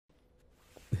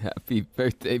Happy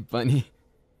birthday, Bunny.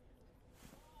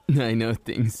 I know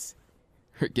things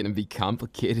are gonna be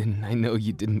complicated, and I know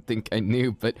you didn't think I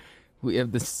knew, but we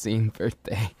have the same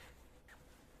birthday.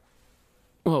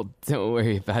 Well, don't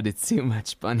worry about it too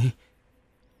much, Bunny.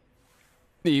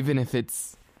 Even if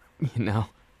it's,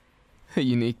 a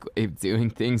unique way of doing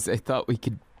things, I thought we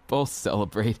could both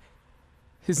celebrate.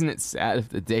 Isn't it sad if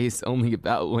the day is only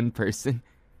about one person?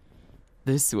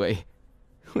 This way,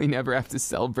 we never have to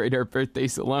celebrate our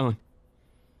birthdays alone.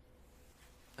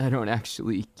 I don't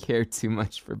actually care too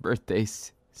much for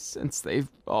birthdays, since they've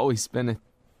always been a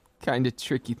kind of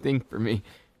tricky thing for me.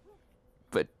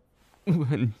 But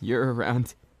when you're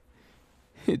around,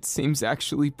 it seems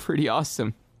actually pretty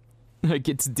awesome. I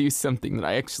get to do something that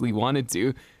I actually want to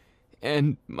do,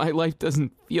 and my life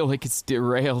doesn't feel like it's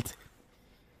derailed.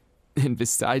 And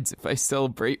besides, if I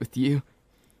celebrate with you,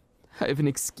 I have an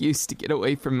excuse to get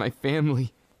away from my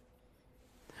family.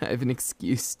 I have an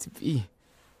excuse to be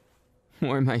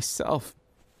more myself.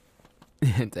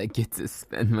 And I get to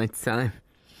spend my time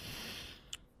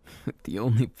with the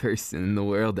only person in the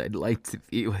world I'd like to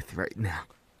be with right now.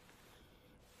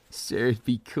 Sure, it'd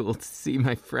be cool to see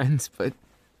my friends, but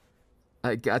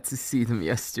I got to see them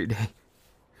yesterday.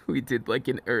 We did like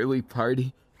an early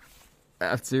party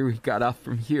after we got off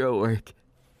from hero work.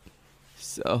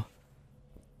 So,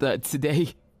 that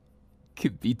today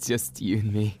could be just you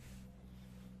and me.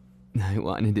 I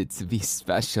wanted it to be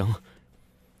special.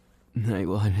 I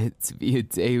wanted it to be a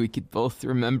day we could both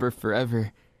remember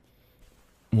forever.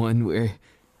 One where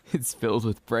it's filled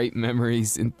with bright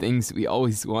memories and things we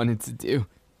always wanted to do.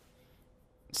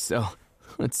 So,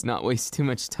 let's not waste too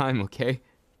much time, okay?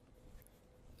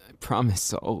 I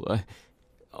promise I'll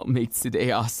make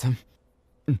today awesome.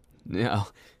 Now,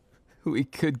 we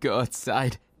could go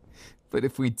outside, but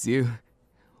if we do,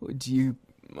 would you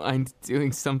mind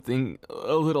doing something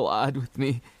a little odd with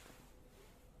me?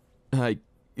 I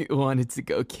wanted to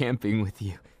go camping with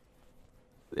you.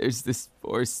 There's this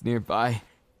forest nearby.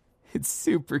 It's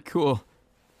super cool.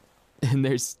 And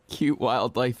there's cute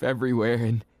wildlife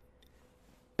everywhere,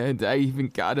 and I even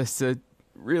got us a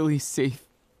really safe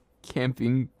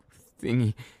camping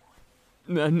thingy.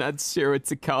 I'm not sure what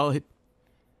to call it,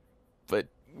 but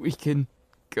we can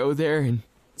go there and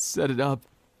set it up.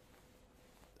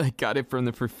 I got it from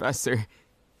the professor.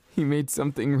 He made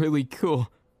something really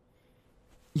cool.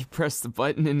 You press the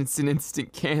button and it's an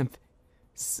instant camp.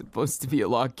 It's supposed to be a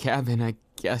log cabin, I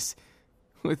guess,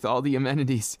 with all the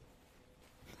amenities.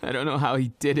 I don't know how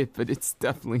he did it, but it's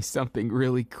definitely something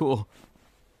really cool.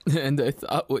 And I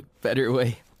thought what better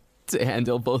way to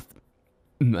handle both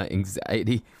my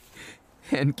anxiety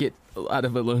and get a lot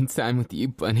of alone time with you,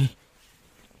 Bunny.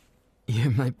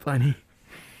 You're my bunny.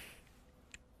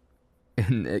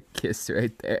 And that kiss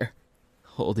right there,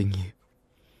 holding you,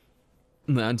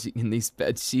 lounging in these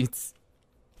bed sheets.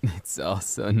 It's all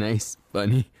so nice,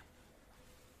 Bunny.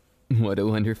 What a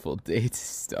wonderful day to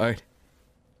start.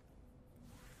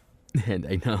 And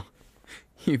I know,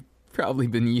 you've probably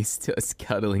been used to us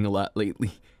cuddling a lot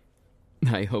lately.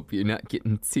 I hope you're not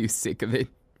getting too sick of it.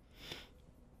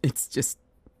 It's just,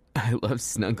 I love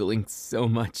snuggling so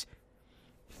much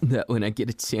that when I get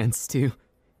a chance to,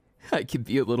 I can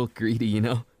be a little greedy,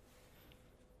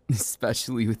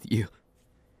 Especially with you.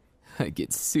 I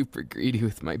get super greedy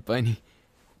with my bunny,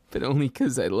 but only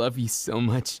 'cause I love you so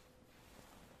much.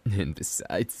 And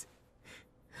besides,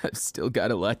 I've still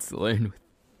got a lot to learn with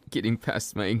getting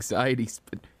past my anxieties,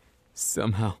 but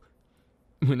somehow,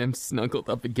 when I'm snuggled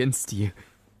up against you,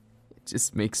 it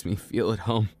just makes me feel at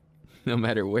home, no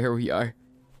matter where we are.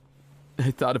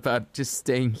 I thought about just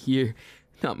staying here,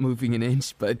 not moving an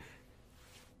inch, but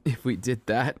if we did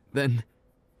that, then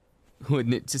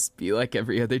wouldn't it just be like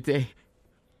every other day?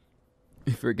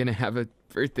 If we're gonna have a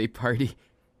birthday party,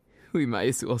 we might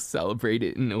as well celebrate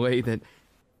it in a way that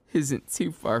isn't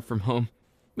too far from home,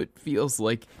 but feels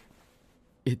like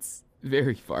it's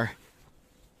very far.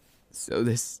 So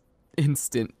this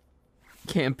instant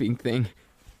camping thing,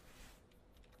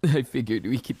 I figured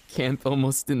we could camp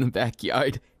almost in the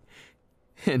backyard.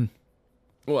 And,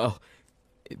 well,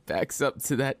 it backs up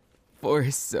to that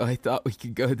forest, so I thought we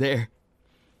could go there.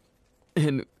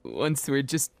 And once we're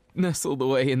just nestled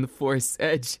away in the forest's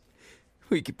edge,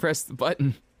 we could press the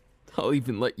button. I'll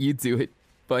even let you do it,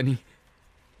 Bunny.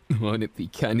 Won't it be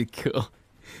kinda cool?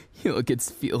 You'll get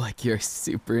to feel like you're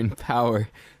super in power,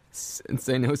 since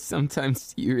I know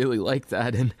sometimes you really like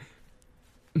that, and,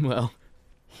 well,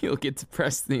 you'll get to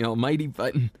press the almighty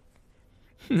button.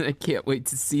 I can't wait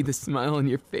to see the smile on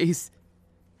your face.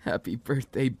 Happy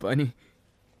birthday, Bunny.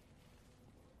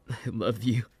 I love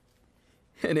you.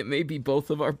 And it may be both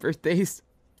of our birthdays,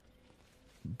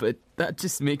 but that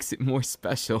just makes it more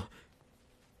special.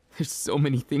 There's so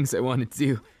many things I want to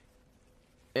do,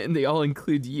 and they all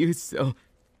include you, so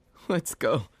let's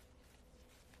go.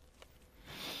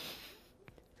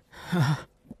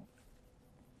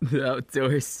 The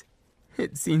outdoors.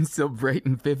 It seems so bright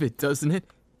and vivid, doesn't it?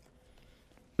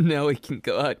 Now we can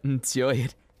go out and enjoy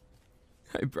it.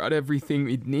 I brought everything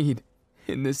we'd need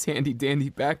in this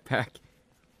handy-dandy backpack.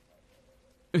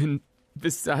 And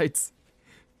besides,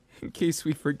 in case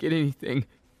we forget anything,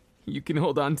 you can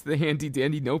hold on to the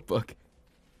handy-dandy notebook.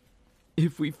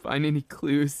 If we find any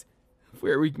clues of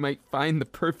where we might find the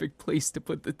perfect place to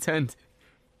put the tent,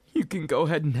 you can go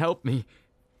ahead and help me.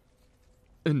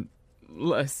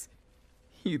 Unless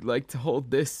you'd like to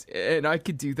hold this, and I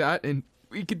could do that, and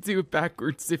we could do it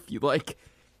backwards if you like.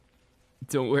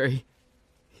 Don't worry.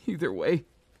 Either way,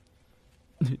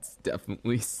 it's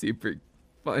definitely super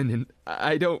fun, and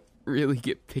I don't really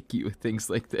get picky with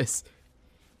things like this.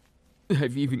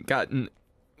 I've even gotten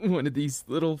one of these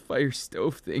little fire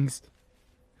stove things.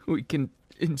 We can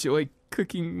enjoy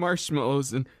cooking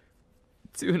marshmallows and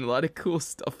doing a lot of cool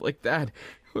stuff like that,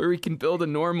 where we can build a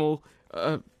normal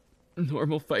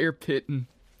fire pit and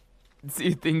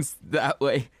do things that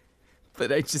way.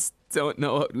 But I just don't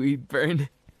know what we'd burn.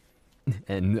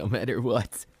 And no matter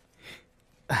what,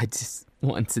 I just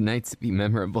want tonight to be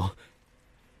memorable.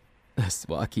 Us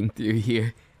walking through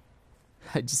here,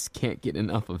 I just can't get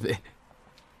enough of it.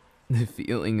 The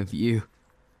feeling of you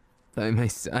by my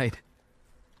side.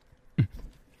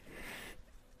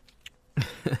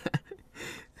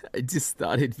 I just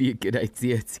thought it'd be a good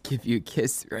idea to give you a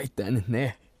kiss right then and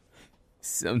there.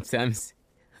 Sometimes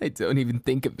I don't even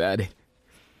think about it.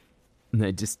 And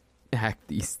I just act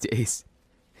these days.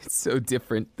 It's so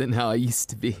different than how I used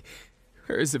to be.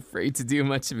 I was afraid to do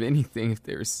much of anything if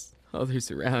there was others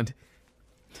around.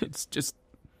 It's just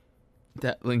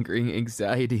that lingering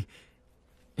anxiety.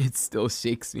 It still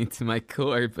shakes me to my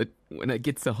core, but when I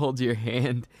get to hold your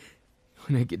hand,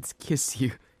 when I get to kiss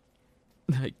you,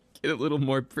 I get a little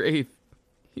more brave,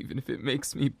 even if it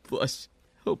makes me blush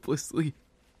hopelessly.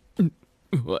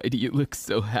 Why do you look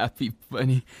so happy,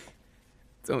 Bunny?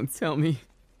 Don't tell me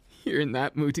you're in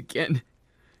that mood again,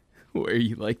 where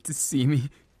you like to see me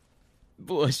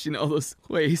blush in all those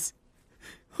ways,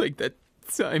 like that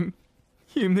time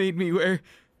you made me wear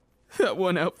that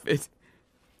one outfit.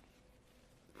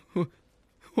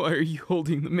 Why are you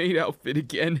holding the maid outfit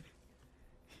again?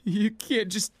 You can't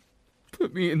just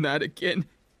put me in that again.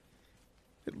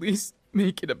 At least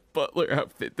make it a butler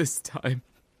outfit this time.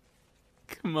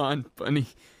 Come on, Bunny.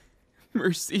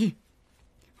 Mercy.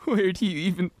 Where do you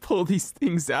even pull these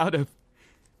things out of?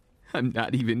 I'm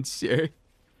not even sure.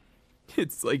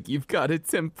 It's like you've got a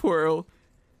temporal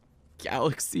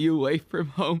galaxy away from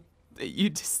home that you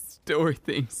just store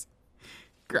things.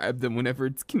 Grab them whenever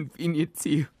it's convenient to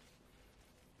you.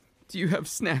 Do you have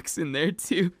snacks in there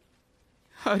too?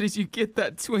 How did you get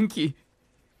that Twinkie?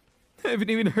 I haven't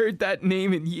even heard that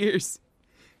name in years.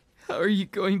 How are you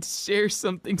going to share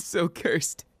something so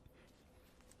cursed?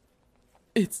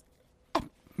 It's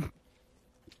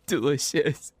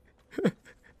delicious,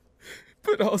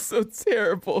 but also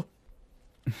terrible.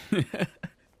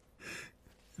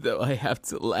 Though I have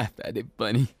to laugh at it,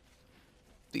 Bunny,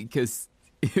 because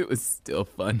it was still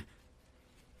fun.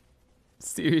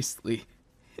 Seriously,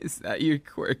 is that your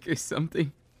quirk or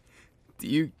something? Do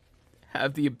you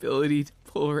have the ability to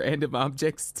pull random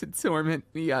objects to torment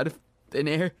me out of thin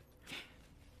air?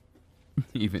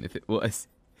 Even if it was,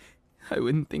 I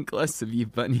wouldn't think less of you,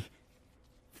 Bunny,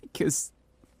 because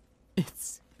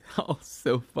it's all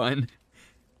so fun.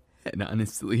 And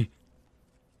honestly,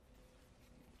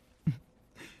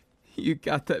 you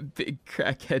got that big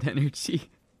crackhead energy.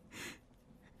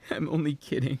 I'm only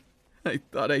kidding. I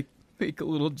thought I'd make a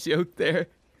little joke there.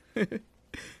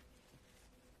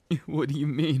 What do you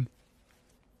mean?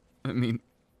 I mean,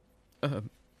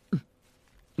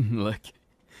 look,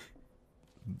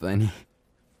 Bunny,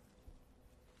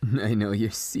 I know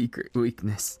your secret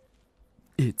weakness.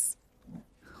 It's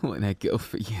when I go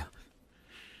for you.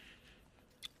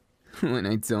 When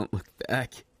I don't look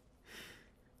back.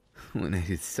 When I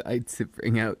decide to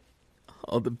bring out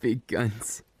all the big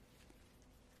guns.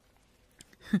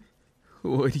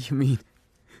 What do you mean?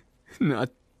 Not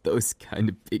those kind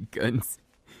of big guns.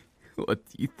 What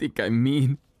do you think I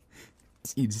mean?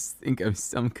 Do you just think I'm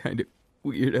some kind of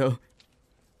weirdo?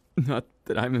 Not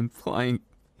that I'm implying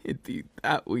it'd be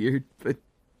that weird, but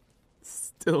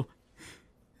still,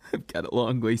 I've got a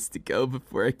long ways to go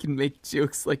before I can make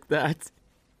jokes like that.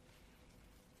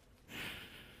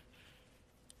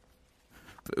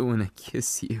 But when I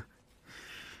kiss you,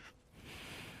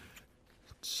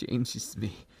 it changes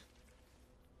me.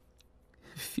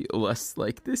 feel less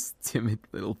like this timid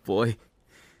little boy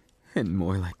and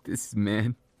more like this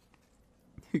man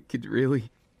who could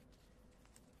really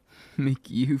make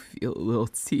you feel a little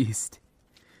teased.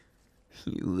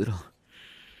 You little...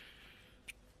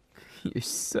 You're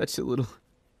such a little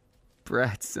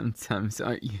brat sometimes,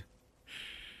 aren't you?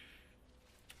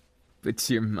 But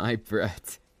you're my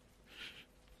brat.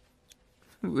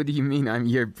 What do you mean I'm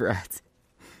your brat?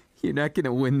 You're not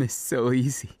gonna win this so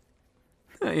easy.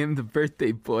 I am the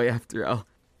birthday boy after all.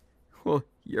 Well,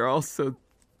 you're also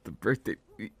the birthday...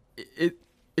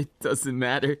 It doesn't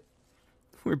matter.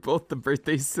 We're both the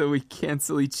birthdays, so we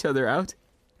cancel each other out.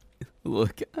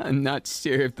 Look, I'm not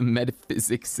sure of the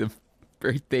metaphysics of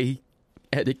birthday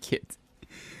etiquette.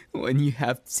 When you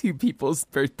have two people's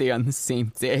birthday on the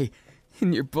same day,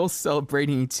 and you're both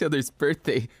celebrating each other's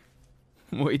birthday...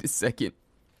 Wait a second.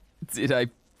 Did I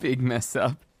big mess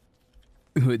up?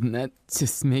 Wouldn't that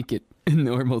just make it a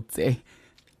normal day?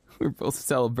 We're both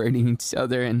celebrating each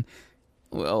other and...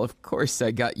 Well, of course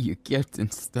I got you a gift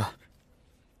and stuff.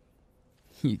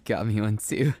 You got me one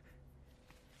too.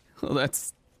 Well,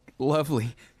 that's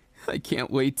lovely. I can't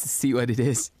wait to see what it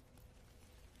is.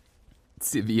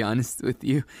 To be honest with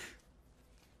you,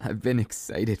 I've been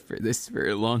excited for this for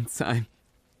a long time.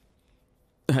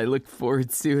 I look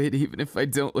forward to it even if I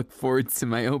don't look forward to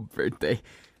my own birthday.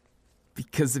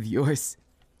 Because of yours,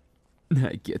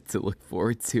 I get to look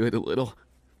forward to it a little.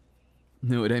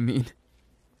 Know what I mean?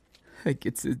 I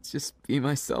get to just be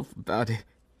myself about it.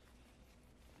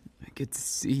 I get to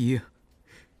see you.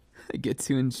 I get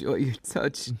to enjoy your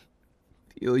touch and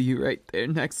feel you right there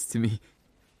next to me.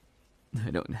 I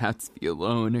don't have to be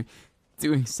alone or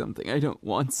doing something I don't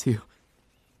want to.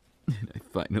 And I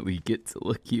finally get to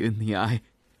look you in the eye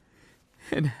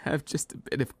and have just a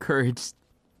bit of courage,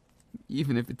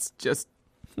 even if it's just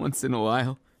once in a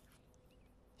while.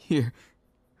 Here,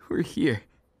 we're here.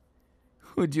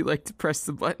 Would you like to press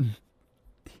the button?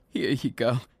 Here you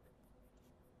go.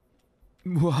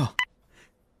 Whoa.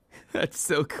 That's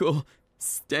so cool.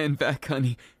 Stand back,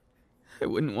 honey. I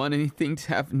wouldn't want anything to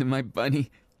happen to my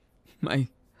bunny. My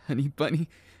honey bunny.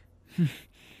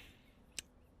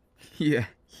 Yeah,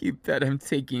 you bet I'm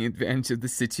taking advantage of the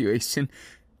situation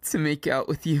to make out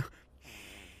with you.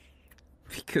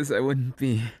 Because I wouldn't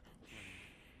be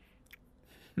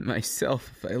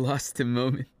myself if I lost a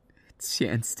moment, a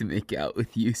chance to make out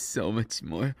with you so much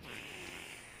more.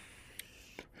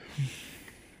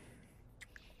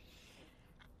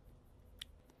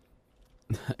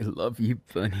 I love you,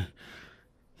 bunny.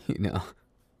 You know,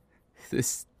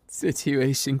 this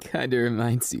situation kind of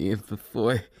reminds me of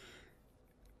before.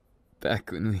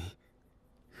 Back when we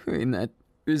were in that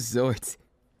resort.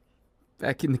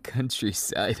 Back in the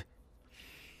countryside.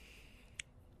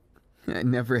 I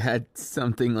never had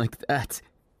something like that.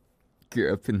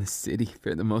 Grew up in the city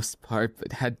for the most part,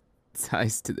 but had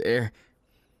ties to there.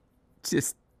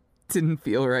 Just didn't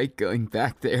feel right going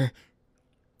back there.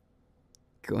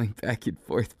 Going back and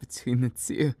forth between the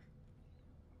two.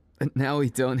 But now we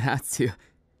don't have to.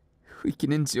 We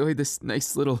can enjoy this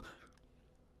nice little...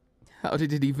 How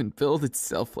did it even build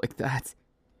itself like that?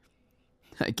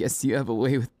 I guess you have a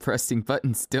way with pressing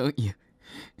buttons, don't you?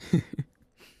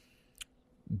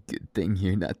 Good thing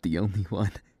you're not the only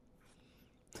one.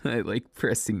 I like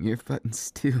pressing your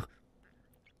buttons too.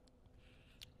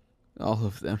 All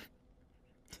of them.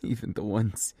 Even the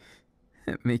ones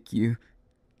that make you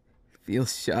feel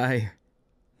shy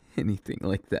or anything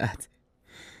like that.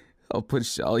 I'll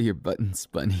push all your buttons,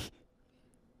 bunny.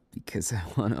 Because I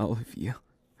want all of you.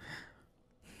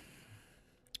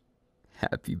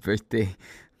 Happy birthday,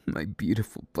 my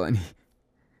beautiful bunny.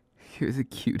 You're the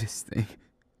cutest thing.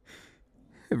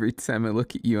 Every time I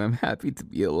look at you, I'm happy to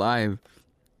be alive.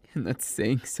 And that's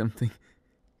saying something.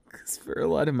 Because for a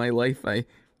lot of my life, I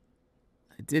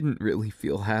didn't really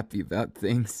feel happy about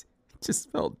things. It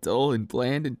just felt dull and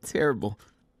bland and terrible.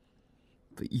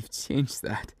 But you've changed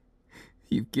that.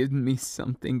 You've given me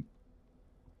something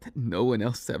that no one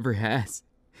else ever has.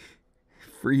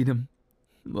 Freedom,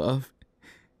 love,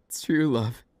 true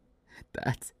love. At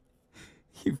that.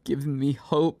 You've given me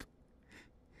hope.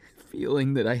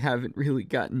 Feeling that I haven't really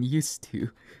gotten used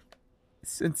to.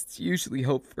 Since it's usually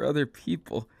hope for other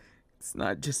people. It's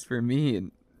not just for me.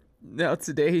 And now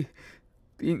today,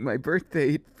 being my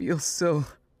birthday, it feels so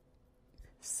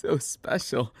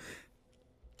special.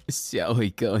 Shall we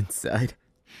go inside?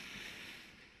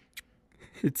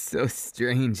 It's so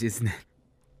strange, isn't it?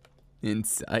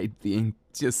 Inside being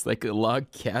just like a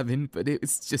log cabin, but it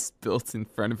was just built in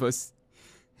front of us.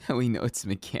 And we know it's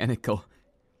mechanical.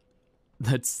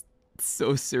 That's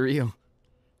so surreal.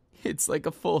 It's like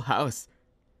a full house.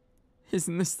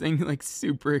 Isn't this thing like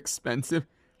super expensive?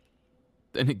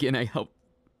 Then again, I help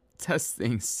test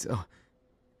things, so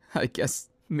I guess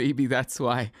maybe that's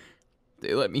why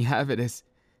they let me have it as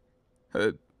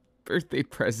a birthday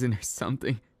present or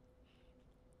something.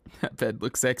 That bed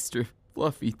looks extra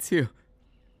fluffy, too.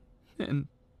 And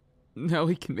now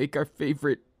we can make our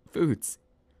favorite foods.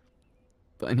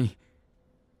 Bunny,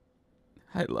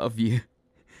 I love you.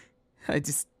 I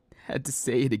just had to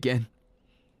say it again,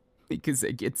 because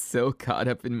I get so caught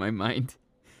up in my mind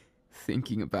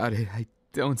thinking about it. I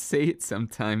don't say it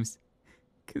sometimes,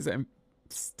 because I'm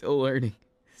still learning,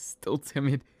 still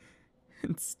timid,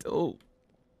 and still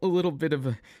a little bit of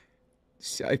a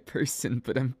shy person,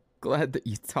 but I'm glad that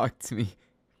you talked to me.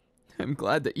 I'm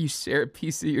glad that you share a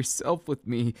piece of yourself with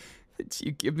me, that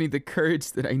you give me the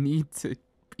courage that I need to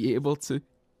be able to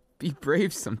be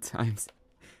brave sometimes.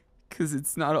 Because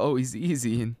it's not always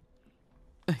easy, and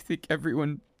I think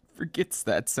everyone forgets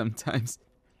that sometimes.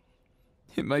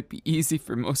 It might be easy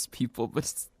for most people, but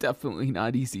it's definitely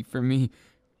not easy for me.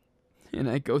 And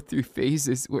I go through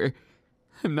phases where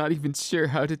I'm not even sure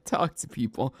how to talk to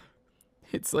people.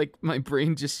 It's like my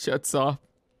brain just shuts off,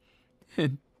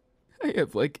 and I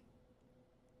have like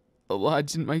a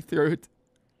lodge in my throat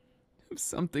of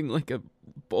something like a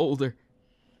boulder.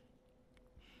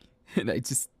 And I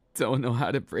just don't know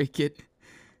how to break it,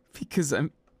 because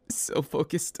I'm so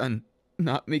focused on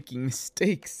not making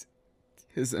mistakes,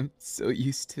 because I'm so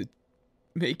used to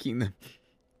making them,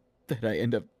 that I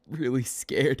end up really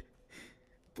scared.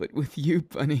 But with you,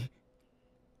 Bunny,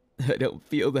 I don't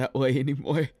feel that way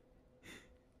anymore.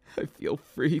 I feel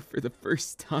free for the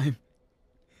first time.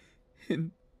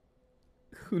 And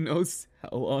who knows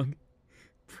how long,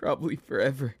 probably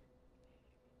forever,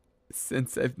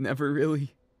 since I've never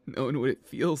really known what it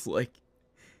feels like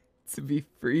to be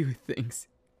free with things,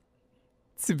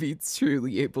 to be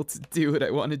truly able to do what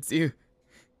I want to do,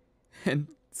 and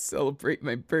celebrate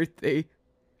my birthday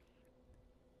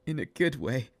in a good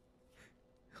way,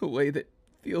 a way that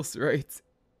feels right,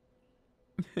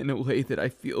 in a way that I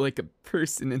feel like a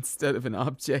person instead of an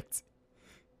object.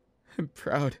 I'm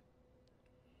proud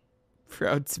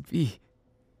to be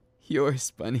yours,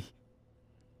 Bunny.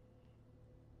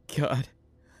 God,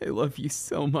 I love you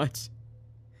so much.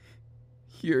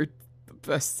 You're the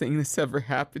best thing that's ever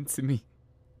happened to me.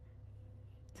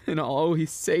 And I'll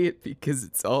always say it because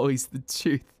it's always the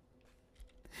truth.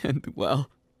 And well,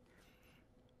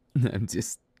 I'm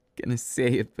just gonna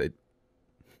say it, but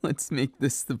let's make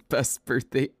this the best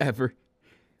birthday ever.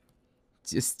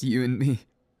 Just you and me.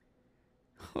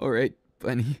 Alright,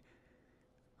 Bunny.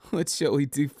 What shall we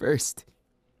do first?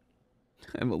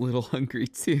 I'm a little hungry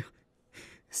too.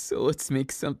 So let's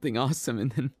make something awesome,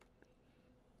 and then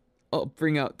I'll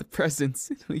bring out the presents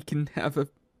and we can have a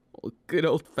good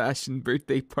old-fashioned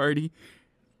birthday party.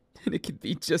 And it could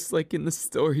be just like in the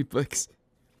storybooks.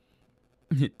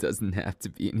 It doesn't have to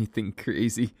be anything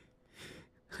crazy.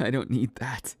 I don't need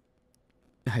that.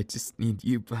 I just need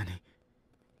you, Bunny.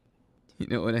 You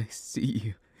know, when I see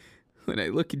you, when I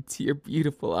look into your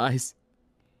beautiful eyes,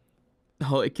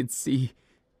 all I can see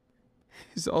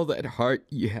is all that heart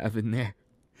you have in there.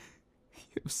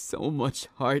 You have so much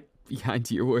heart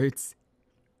behind your words,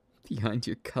 behind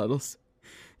your cuddles,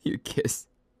 your kiss,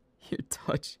 your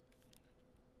touch.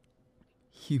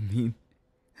 You mean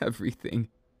everything.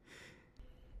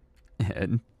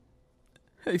 And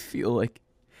I feel like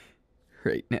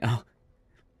right now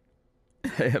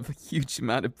I have a huge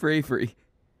amount of bravery,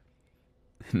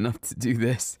 enough to do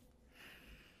this.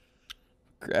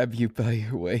 Grab you by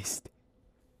your waist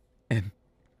and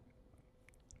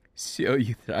show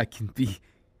you that I can be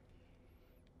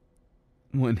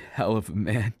one hell of a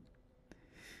man.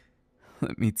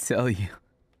 Let me tell you,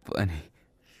 Bunny,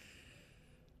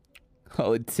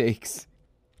 all it takes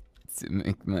to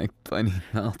make my bunny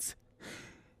melt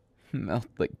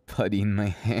like putty in my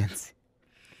hands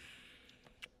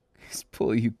is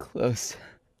pull you close,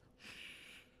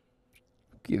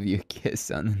 give you a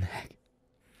kiss on the neck,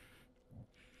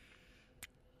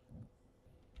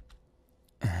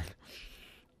 and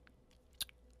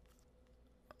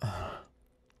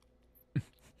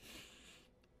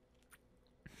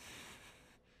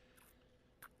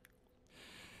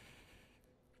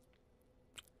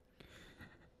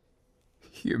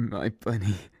you're my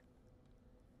bunny.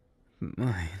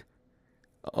 Mine.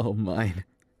 All mine.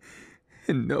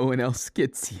 And no one else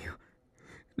gets you.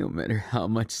 No matter how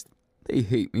much they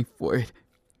hate me for it.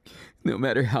 No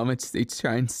matter how much they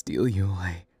try and steal you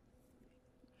away.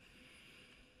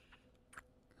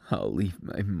 I'll leave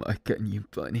my mark on you,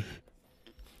 Bunny.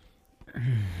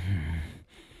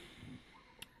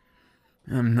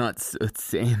 I'm not so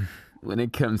tame when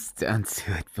it comes down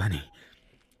to it, Bunny.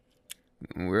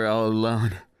 We're all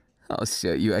alone. I'll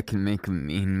show you I can make a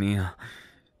mean meal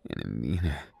and a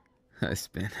meaner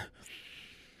husband.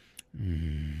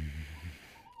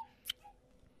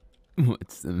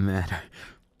 What's the matter?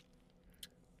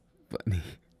 Bunny,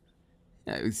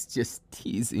 I was just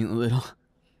teasing a little.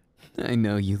 I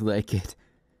know you like it.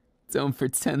 Don't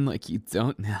pretend like you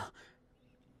don't now.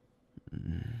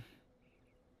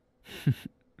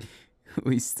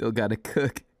 We still gotta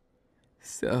cook.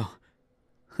 So,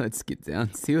 let's get down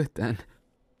to it then.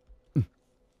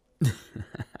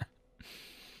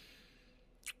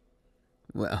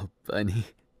 Well, Bunny,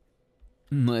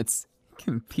 let's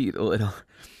compete a little.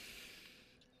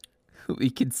 We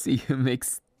can see who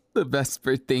makes the best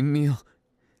birthday meal.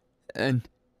 And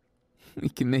we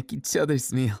can make each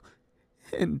other's meal.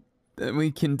 And then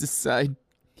we can decide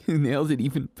who nailed it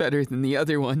even better than the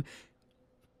other one.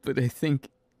 But I think,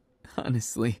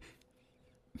 honestly,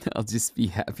 I'll just be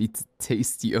happy to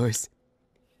taste yours.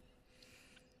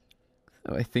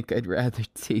 So I think I'd rather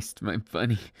taste my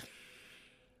bunny.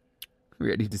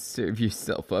 Ready to serve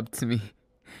yourself up to me?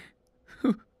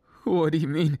 What do you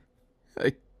mean?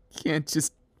 I can't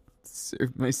just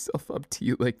serve myself up to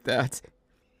you like that.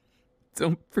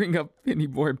 Don't bring up any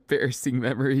more embarrassing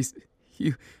memories.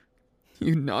 You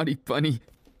naughty bunny.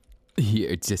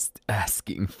 You're just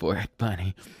asking for it,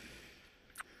 Bunny.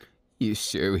 You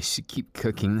sure we should keep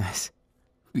cooking this?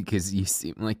 Because you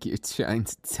seem like you're trying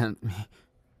to tempt me.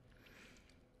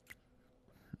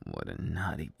 What a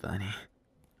naughty bunny.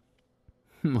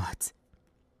 What?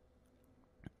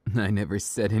 I never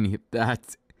said any of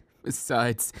that.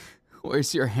 Besides,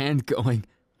 where's your hand going?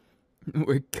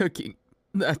 We're cooking.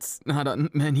 That's not on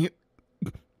the menu.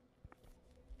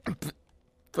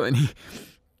 Bunny,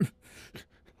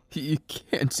 you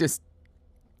can't just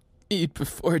eat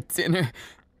before dinner.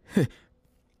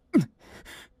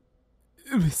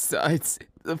 Besides,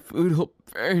 the food will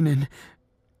burn and...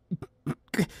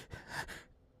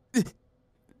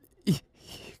 You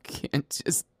can't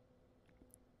just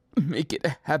make it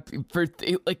a happy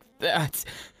birthday like that.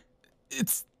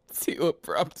 It's too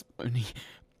abrupt, Bunny.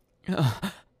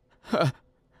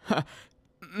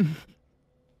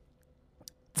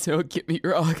 Don't get me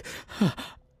wrong.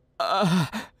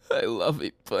 I love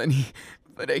it, Bunny,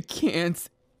 but I can't.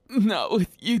 Not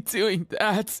with you doing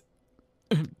that.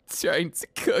 I'm trying to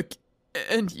cook,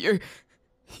 and you're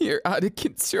out of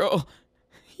control.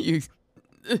 You...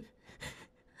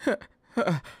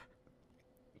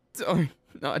 Darn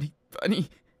naughty bunny.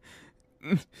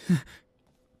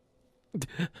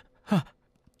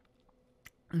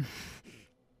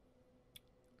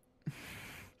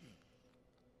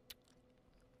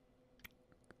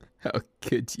 How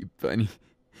could you, Bunny?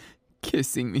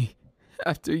 Kissing me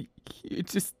after you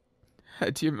just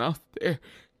had your mouth there.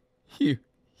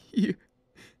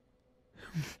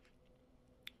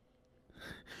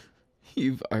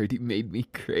 You've already made me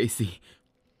crazy.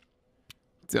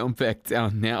 Don't back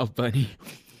down now, Bunny.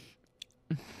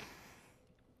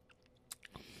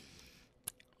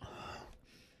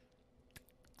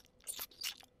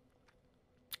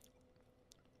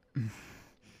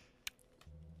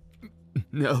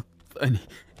 No, Bunny.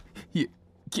 You're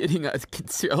getting out of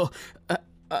control.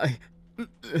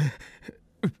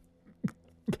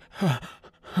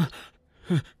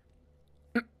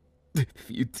 If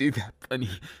you do that, Bunny,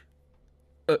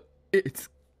 it's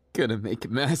gonna make a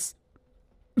mess.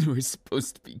 We're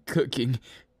supposed to be cooking.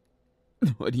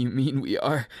 What do you mean we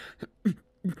are?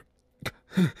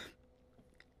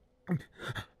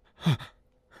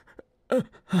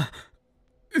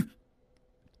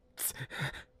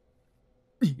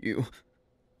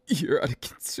 You're out of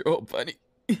control, Bunny.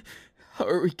 How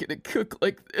are we gonna cook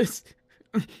like this?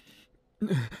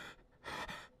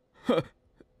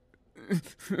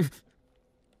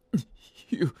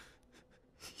 You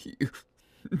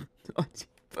naughty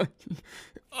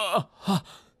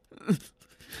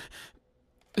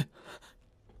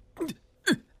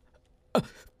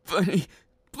bunny.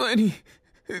 Bunny.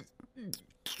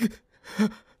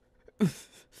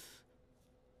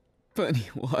 Bunny,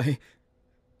 why?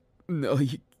 No,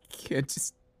 you can't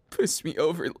just push me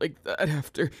over like that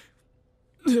after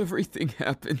everything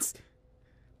happens.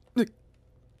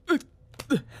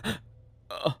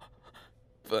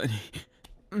 Bunny.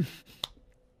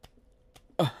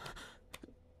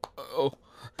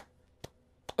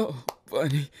 Oh,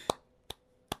 Bunny.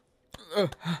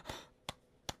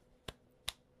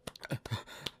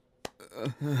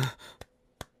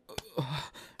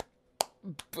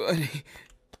 Bunny,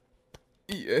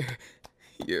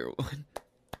 you're one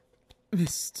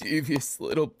mischievous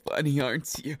little bunny,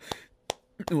 aren't you?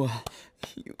 Well,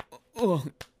 you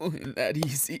won't win that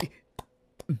easy.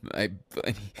 My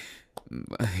bunny,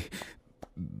 my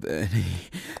Benny.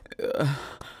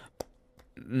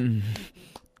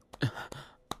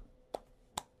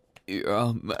 You're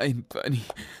all mine, Bunny.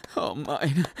 All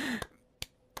mine.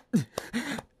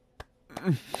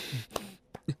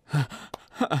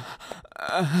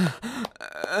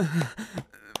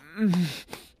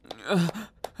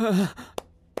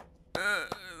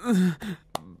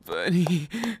 Bunny.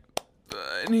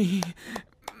 Bunny.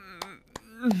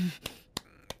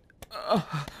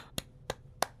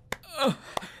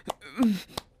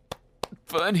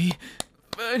 Bunny.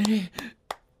 Bunny.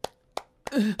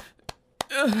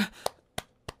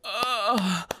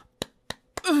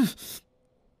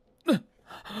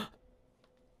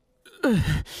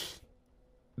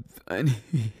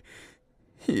 Bunny.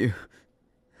 You.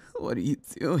 What are you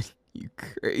doing? You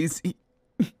crazy?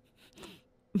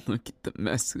 Look at the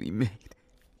mess we made.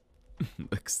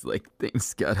 Looks like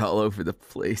things got all over the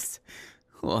place.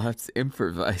 We'll have to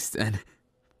improvise then.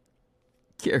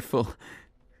 Careful.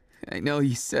 I know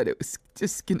you said it was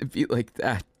just gonna be like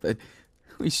that, but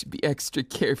we should be extra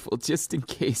careful just in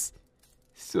case.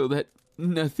 So that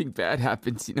nothing bad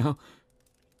happens, you know?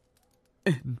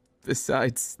 And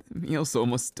besides, the meal's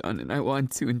almost done and I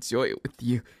want to enjoy it with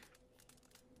you.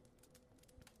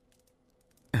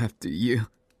 After you,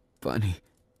 Bunny.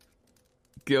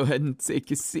 Go ahead and take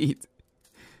a seat.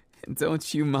 And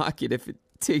don't you mock it if it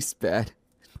tastes bad.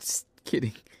 Just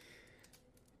kidding.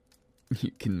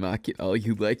 You can mock it all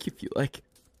you like if you like.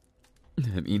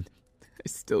 I mean, I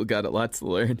still got a lot to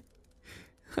learn.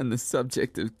 On the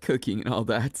subject of cooking and all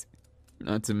that.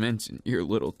 Not to mention your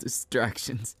little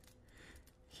distractions.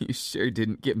 You sure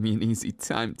didn't give me an easy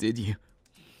time, did you?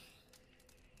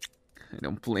 I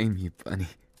don't blame you, Bunny.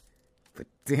 But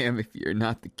damn if you're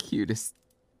not the cutest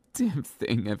damn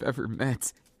thing I've ever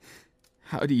met.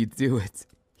 How do you do it?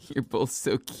 You're both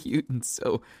so cute and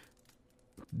so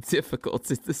difficult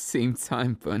at the same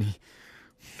time, Bunny.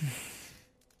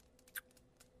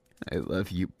 I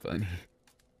love you, Bunny.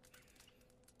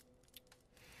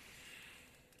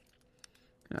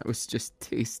 I was just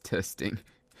taste testing,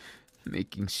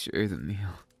 making sure the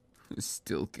meal was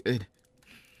still good.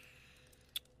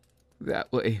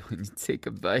 That way, when you take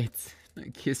a bite, I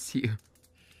kiss you.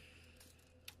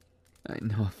 I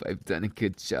know if I've done a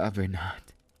good job or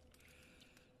not.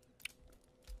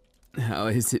 How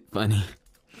is it, Bunny?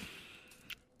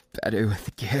 Better with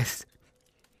a kiss?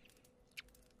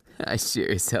 I sure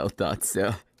as hell thought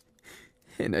so.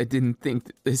 And I didn't think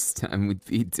that this time would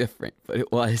be different, but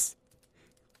it was.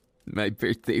 My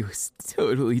birthday was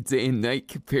totally day and night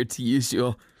compared to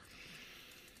usual.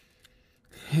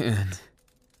 And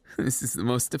this is the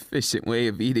most efficient way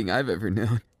of eating I've ever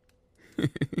known. I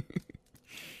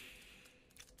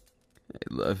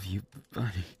love you,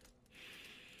 Bunny.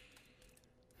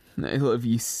 I love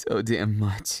you so damn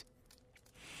much.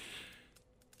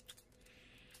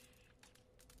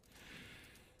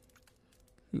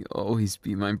 You'll always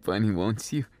be my bunny,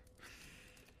 won't you?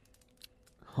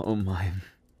 Oh, my.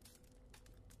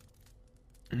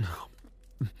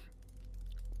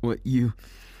 What you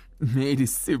made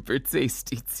is super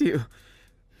tasty, too.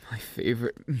 My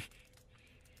favorite.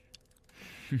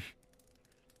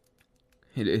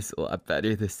 It is a lot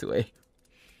better this way.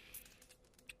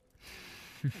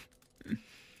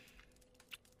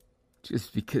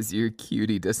 Just because you're a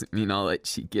cutie doesn't mean I'll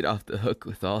let you get off the hook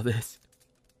with all this.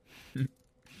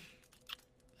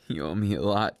 You owe me a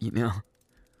lot, you know.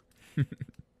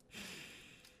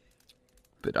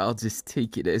 But I'll just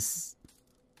take it as...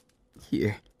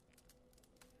 Here.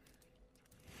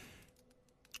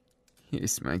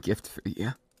 Here's my gift for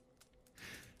you.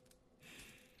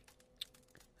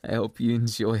 I hope you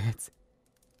enjoy it.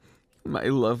 My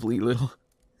lovely little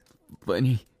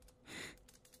bunny.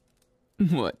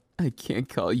 What? I can't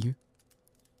call you.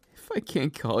 If I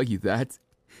can't call you that,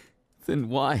 then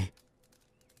why?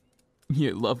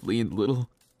 You're lovely and little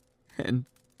and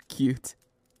cute.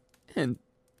 And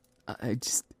I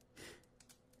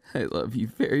love you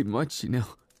very much, you know.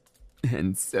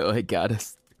 And so I got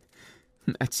us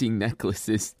matching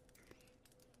necklaces.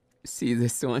 See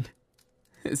this one?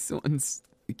 This one's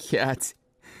the cat,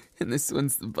 and this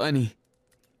one's the bunny.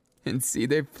 And see,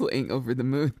 they're playing over the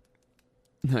moon.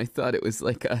 I thought it was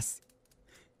like us.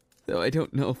 Though I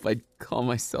don't know if I'd call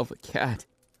myself a cat.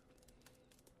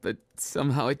 But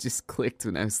somehow it just clicked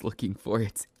when I was looking for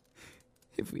it.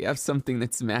 If we have something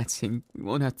that's matching, we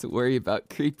won't have to worry about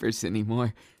creepers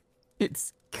anymore.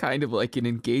 It's kind of like an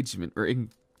engagement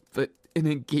ring, but an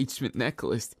engagement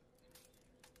necklace.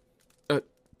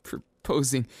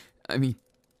 Proposing, I mean,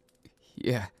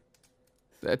 yeah,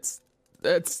 that's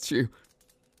true.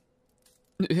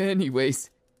 Anyways,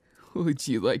 would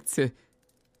you like to...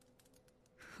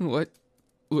 What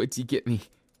What'd you get me?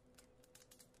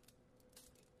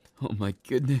 Oh my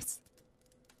goodness.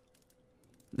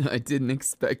 I didn't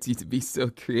expect you to be so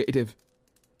creative.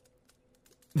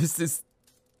 This is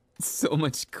so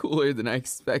much cooler than I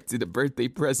expected a birthday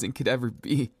present could ever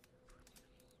be.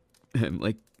 I'm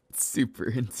like super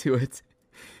into it.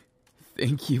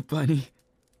 Thank you, Bunny.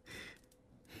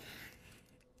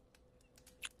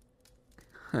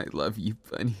 I love you,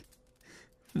 Bunny.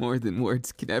 More than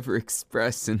words can ever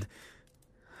express, and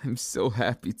I'm so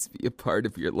happy to be a part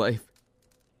of your life.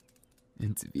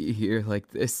 And to be here like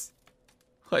this.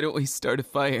 Why don't we start a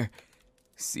fire?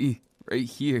 See, right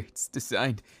here, it's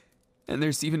designed. And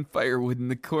there's even firewood in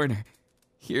the corner.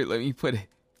 Here, let me put it.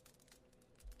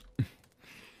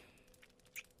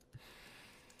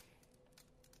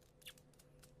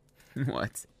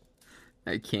 What?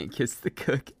 I can't kiss the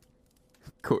cook?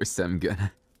 Of course I'm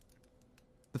gonna.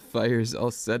 The fire's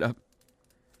all set up.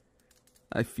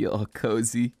 I feel all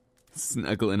cozy,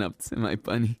 snuggling up to my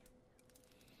bunny.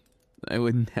 I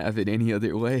wouldn't have it any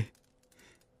other way.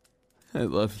 I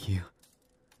love you,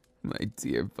 my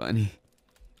dear bunny.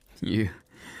 You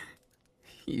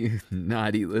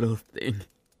naughty little thing.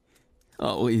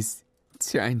 Always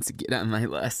trying to get on my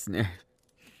last nerve.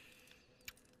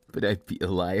 But I'd be a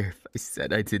liar if I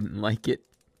said I didn't like it.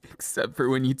 Except for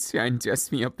when you try and dress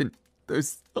me up in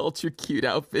those ultra cute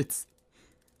outfits.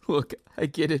 Look, I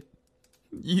get it.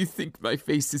 You think my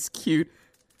face is cute.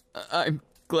 I'm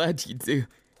glad you do.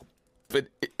 But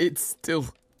it's still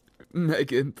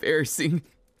mega embarrassing.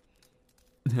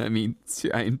 I mean,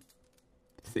 try and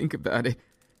think about it.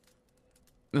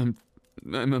 I'm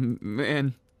a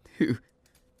man who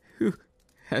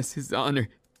has his honor.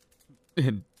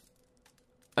 And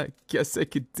I guess I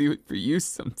could do it for you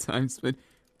sometimes, but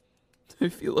I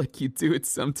feel like you do it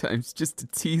sometimes just to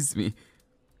tease me.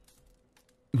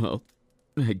 Well,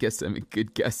 I guess I'm a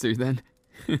good guesser then.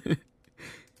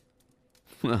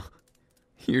 Well,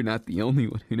 you're not the only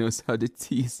one who knows how to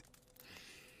tease.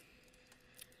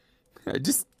 I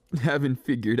just haven't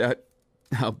figured out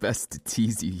how best to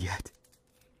tease you yet.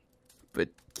 But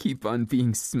keep on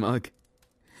being smug,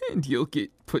 and you'll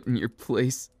get put in your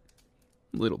place,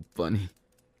 little bunny.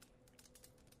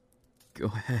 Go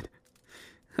ahead.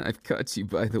 I've caught you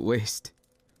by the waist.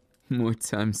 More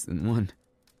times than one.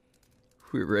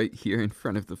 We're right here in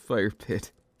front of the fire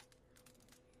pit.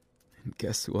 And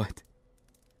guess what?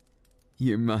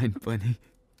 You're mine, bunny.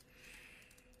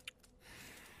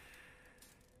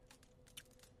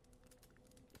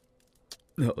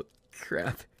 Oh,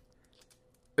 crap.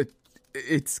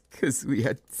 It's 'cause we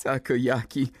had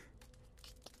takoyaki.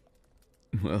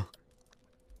 Well,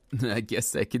 I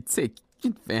guess I could take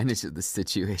advantage of the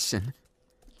situation.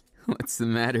 What's the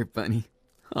matter, bunny?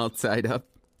 All tied up?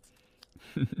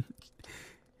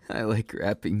 I like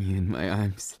wrapping you in my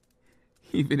arms.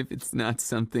 Even if it's not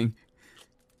something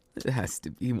that has to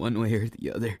be one way or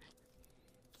the other.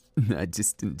 I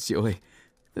just enjoy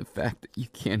the fact that you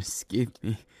can't escape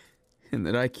me, and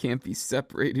that I can't be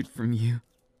separated from you.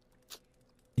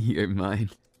 You're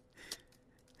mine.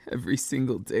 Every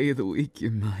single day of the week,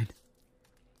 you're mine.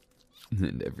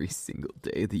 And every single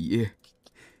day of the year.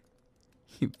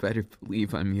 You better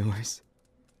believe I'm yours.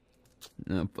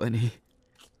 Now, bunny,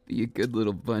 be a good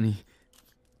little bunny.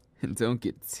 And don't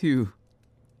get too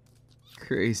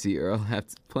crazy or I'll have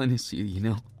to punish you, you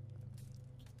know?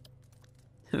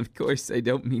 Of course, I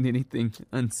don't mean anything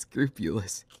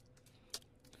unscrupulous.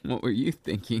 What were you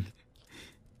thinking?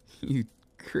 You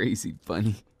crazy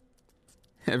bunny.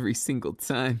 Every single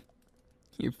time,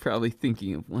 you're probably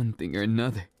thinking of one thing or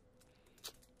another.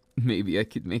 Maybe I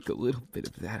could make a little bit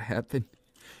of that happen.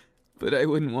 But I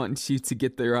wouldn't want you to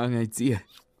get the wrong idea.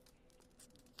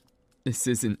 This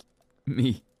isn't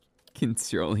me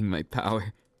controlling my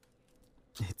power.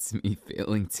 It's me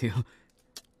failing to.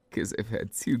 'Cause I've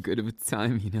had too good of a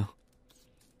time, you know.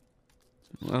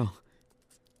 Well,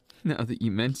 now that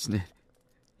you mention it,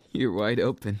 you're wide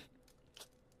open.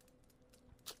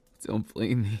 Don't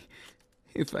blame me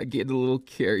if I get a little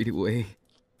carried away,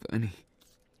 bunny.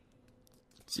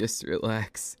 Just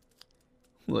relax.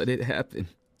 Let it happen.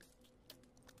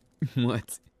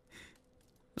 What?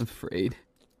 Afraid?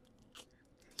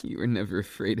 You were never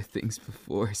afraid of things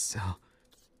before, so...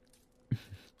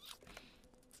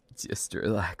 Just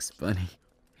relax, bunny.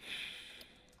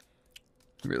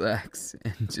 Relax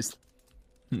and just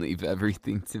leave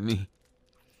everything to me.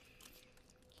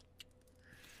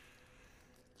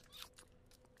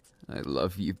 I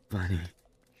love you, bunny.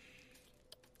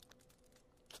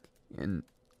 And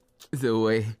the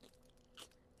way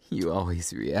you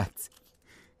always react,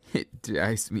 it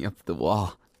drives me up the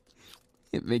wall.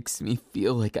 It makes me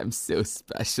feel like I'm so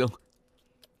special.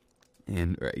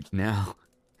 And right now,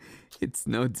 it's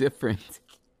no different.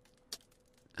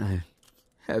 I'm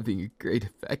having a great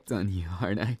effect on you,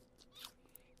 aren't I?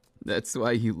 That's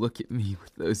why you look at me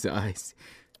with those eyes.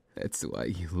 That's why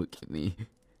you look at me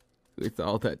with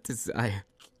all that desire.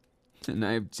 And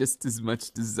I have just as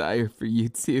much desire for you,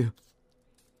 too.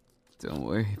 Don't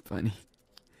worry, Bunny.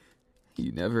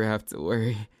 You never have to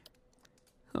worry.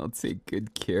 I'll take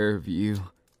good care of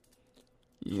you.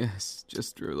 Yes,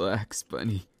 just relax,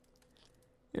 Bunny.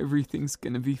 Everything's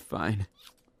gonna be fine.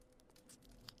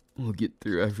 We'll get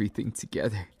through everything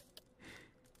together.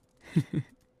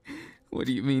 What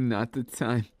do you mean, not the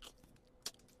time?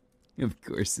 Of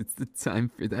course, it's the time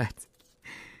for that.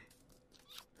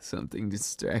 Something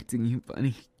distracting you,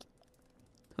 Bunny?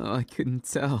 Oh, I couldn't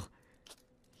tell.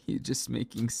 You're just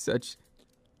making such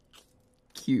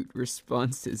cute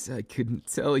responses. I couldn't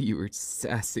tell you were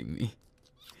sassing me.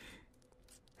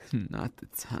 Not the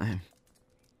time.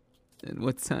 Then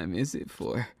what time is it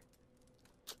for?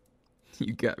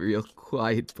 You got real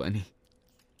quiet, Bunny.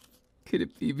 Could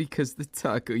it be because the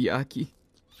takoyaki?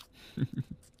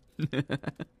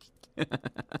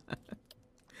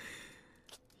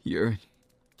 You're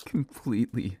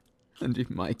completely under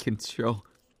my control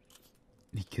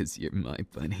because you're my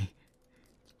Bunny.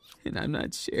 And I'm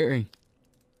not sharing.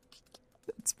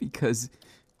 That's because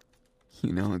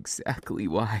you know exactly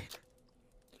why.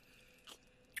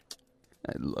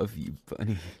 I love you,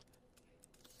 Bunny.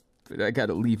 But I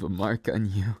gotta leave a mark on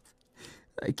you.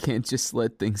 I can't just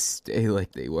let things stay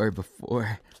like they were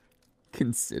before.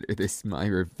 Consider this my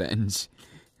revenge.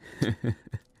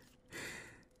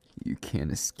 You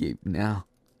can't escape now.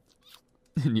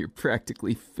 And you're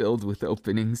practically filled with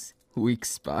openings, weak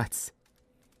spots,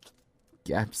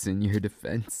 gaps in your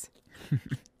defense.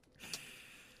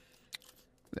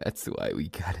 That's why we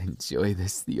gotta enjoy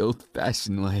this the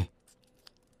old-fashioned way.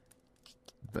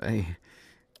 By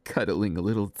cuddling a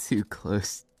little too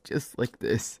close, just like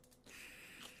this.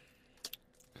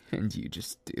 And you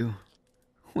just do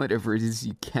whatever it is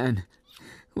you can,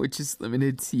 which is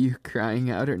limited to you crying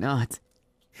out or not.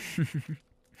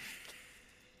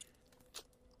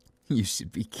 You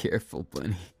should be careful,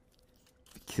 Bunny,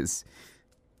 because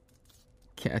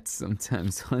cats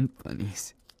sometimes hunt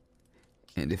bunnies.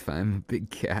 And if I'm a big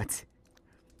cat,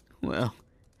 well,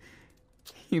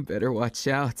 you better watch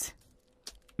out,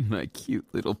 my cute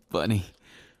little bunny.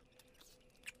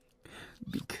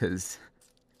 Because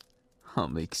I'll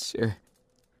make sure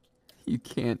you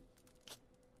can't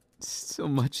so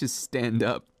much as stand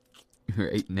up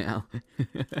right now.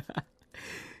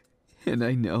 And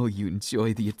I know you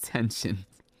enjoy the attention.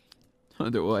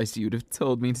 Otherwise you'd have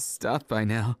told me to stop by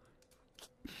now.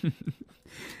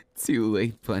 Too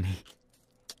late, Bunny.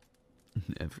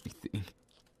 Everything.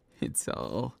 It's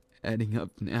all adding up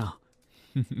now.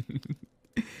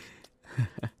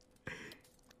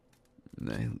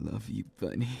 I love you,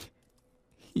 Bunny.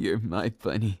 You're my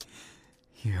Bunny.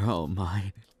 You're all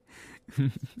mine.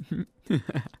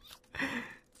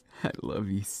 I love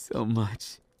you so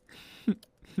much.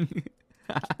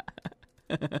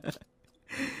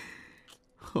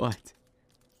 What?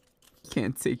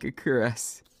 Can't take a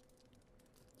caress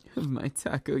of my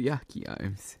takoyaki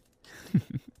arms.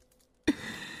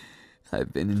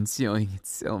 I've been enjoying it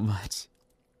so much.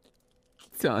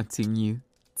 Taunting you,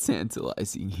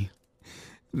 tantalizing you,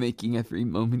 making every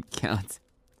moment count.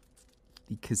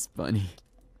 Because, Bunny,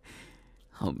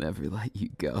 I'll never let you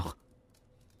go.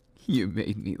 You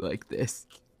made me like this.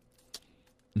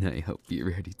 And I hope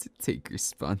you're ready to take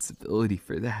responsibility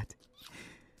for that.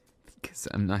 Because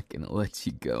I'm not gonna let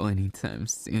you go anytime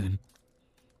soon.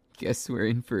 Guess we're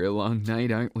in for a long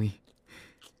night, aren't we?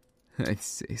 I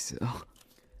say so.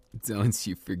 Don't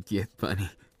you forget, Bunny.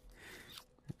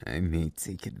 I may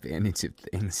take advantage of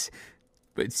things,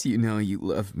 but you know you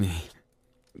love me.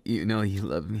 You know you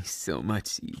love me so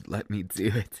much you'd let me do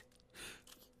it.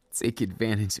 Take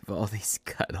advantage of all these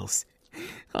cuddles,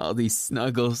 all these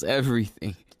snuggles,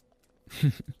 everything.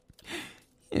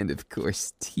 And of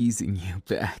course, teasing you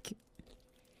back.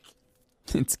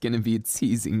 It's gonna be a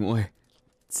teasing war.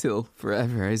 Till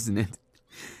forever, isn't it?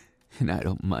 And I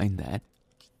don't mind that.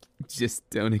 Just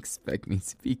don't expect me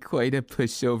to be quite a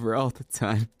pushover all the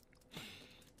time.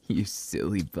 You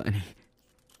silly Bunny.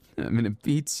 I'm gonna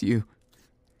beat you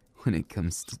when it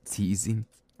comes to teasing,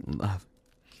 love,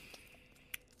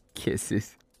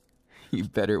 kisses. You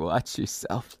better watch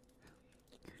yourself,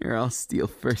 or I'll steal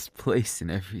first place in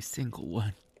every single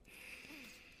one.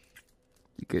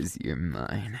 Because you're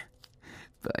mine,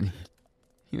 Bunny.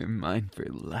 You're mine for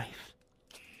life.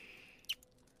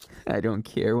 I don't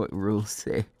care what rules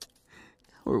say,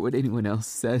 or what anyone else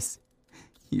says.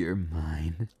 You're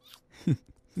mine.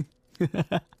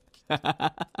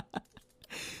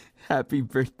 Happy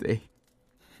birthday,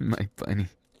 my bunny.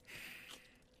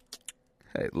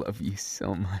 I love you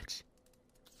so much.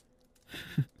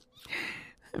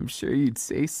 I'm sure you'd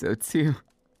say so too.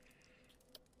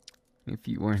 If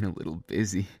you weren't a little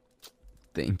busy.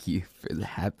 Thank you for the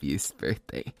happiest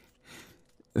birthday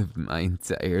of my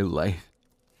entire life.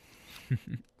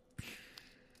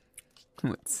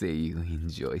 What say you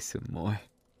enjoy some more?